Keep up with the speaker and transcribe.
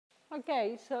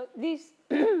Okay, so this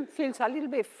feels a little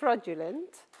bit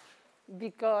fraudulent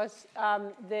because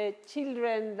the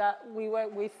children that we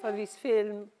worked with for this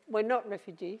film were not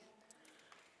refugees.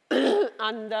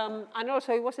 and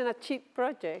also it wasn't a cheap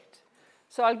project.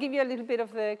 So I'll give you a little bit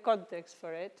of the context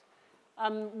for it.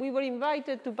 We were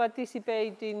invited to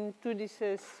participate in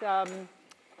Tunis's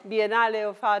Biennale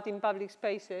of Art in public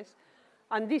spaces.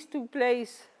 And this took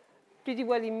place pretty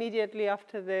well immediately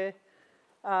after the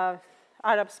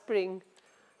Arab Spring.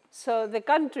 So the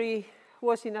country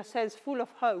was, in a sense, full of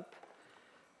hope.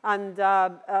 And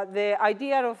the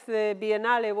idea of the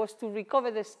Biennale was to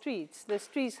recover the streets. The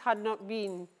streets had not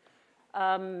been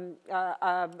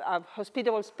a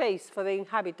hospitable space for the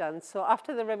inhabitants. So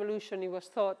after the revolution, it was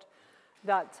thought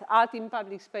that art in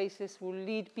public spaces would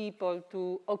lead people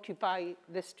to occupy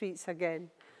the streets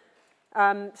again.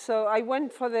 So I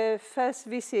went for the first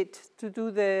visit to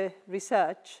do the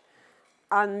research.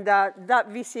 And that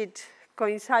visit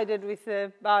coincided with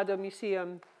the Bardo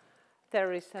Museum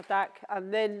terrorist attack.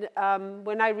 And then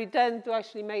when I returned to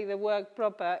actually make the work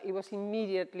proper, it was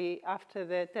immediately after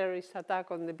the terrorist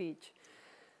attack on the beach.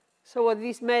 So what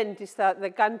this meant is that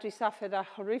the country suffered a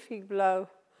horrific blow,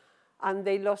 and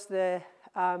they lost the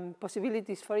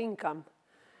possibilities for income.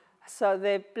 So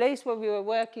the place where we were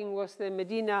working was the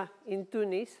Medina in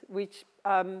Tunis, which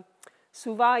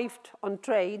survived on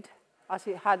trade, as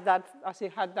it had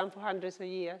done for hundreds of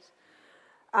years.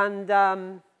 And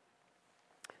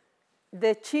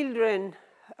the children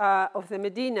of the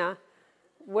Medina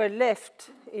were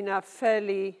left in a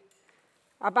fairly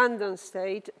abandoned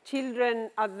state.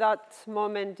 Children at that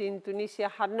moment in Tunisia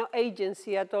had no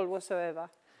agency at all whatsoever.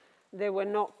 They were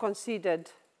not considered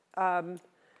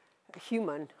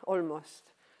human,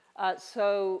 almost.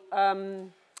 So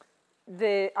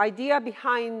the idea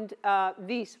behind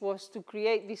this was to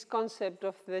create this concept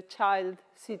of the child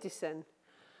citizen.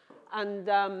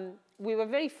 And we were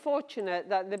very fortunate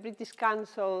that the British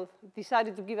Council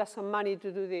decided to give us some money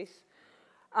to do this.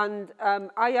 And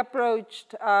I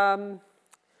approached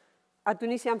a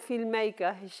Tunisian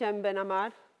filmmaker, Hichem Ben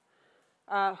Amar,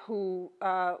 who,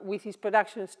 with his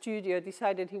production studio,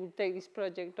 decided he would take this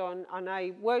project on. And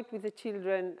I worked with the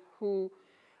children who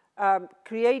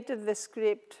created the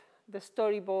script, the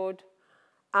storyboard,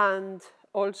 and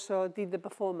also did the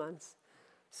performance.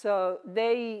 So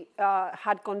they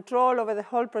had control over the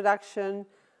whole production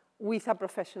with a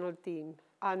professional team.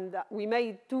 And we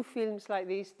made 2 films like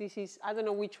this. This is, I don't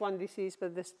know which one this is,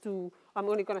 but there's 2. I'm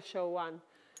only going to show one.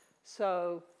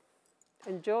 So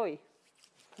enjoy.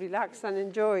 Relax and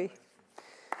enjoy.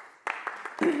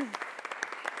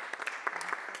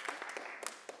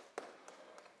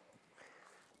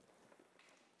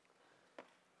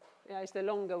 Yeah, it's the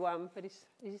longer one, but this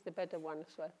is the better one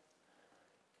as well.